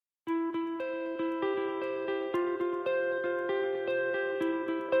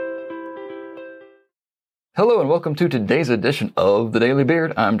Hello and welcome to today's edition of The Daily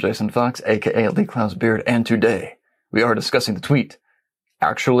Beard. I'm Jason Fox, aka Lee Clow's Beard, and today we are discussing the tweet,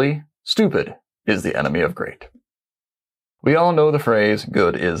 "Actually, stupid is the enemy of great." We all know the phrase,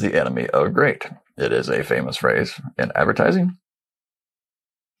 "good is the enemy of great." It is a famous phrase in advertising.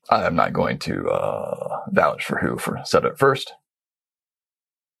 I am not going to vouch for who said it first.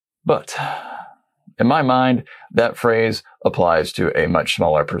 But in my mind, that phrase applies to a much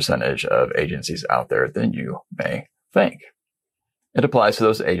smaller percentage of agencies out there than you may think. It applies to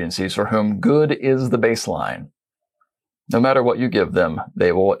those agencies for whom good is the baseline. No matter what you give them,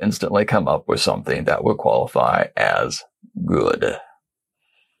 they will instantly come up with something that will qualify as good.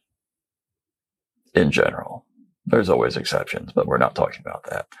 In general. There's always exceptions, but we're not talking about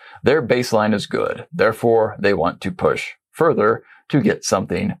that. Their baseline is good. Therefore, they want to push further to get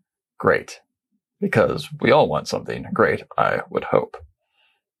something great. Because we all want something great, I would hope.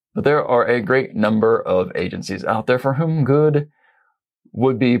 But there are a great number of agencies out there for whom good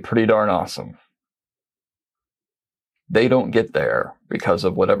would be pretty darn awesome. They don't get there because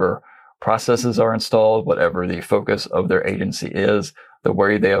of whatever processes are installed, whatever the focus of their agency is, the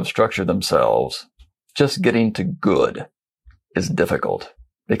way they have structured themselves. Just getting to good is difficult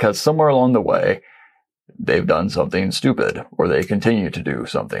because somewhere along the way, they've done something stupid, or they continue to do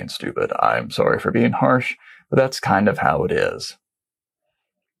something stupid. I'm sorry for being harsh, but that's kind of how it is.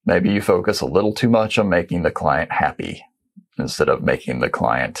 Maybe you focus a little too much on making the client happy instead of making the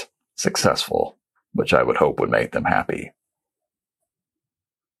client successful, which I would hope would make them happy.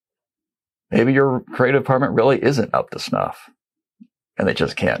 Maybe your creative department really isn't up to snuff, and they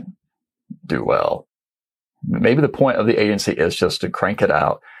just can't do well. Maybe the point of the agency is just to crank it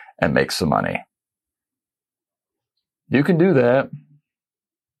out and make some money. You can do that.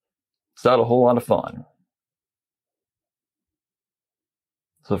 It's not a whole lot of fun.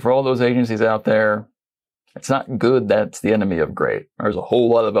 So for all those agencies out there, it's not good that's the enemy of great. There's a whole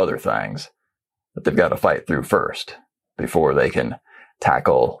lot of other things that they've got to fight through first before they can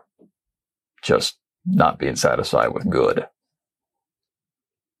tackle just not being satisfied with good.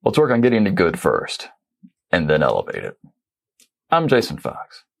 Let's work on getting to good first and then elevate it. I'm Jason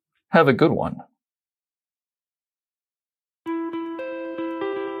Fox. Have a good one.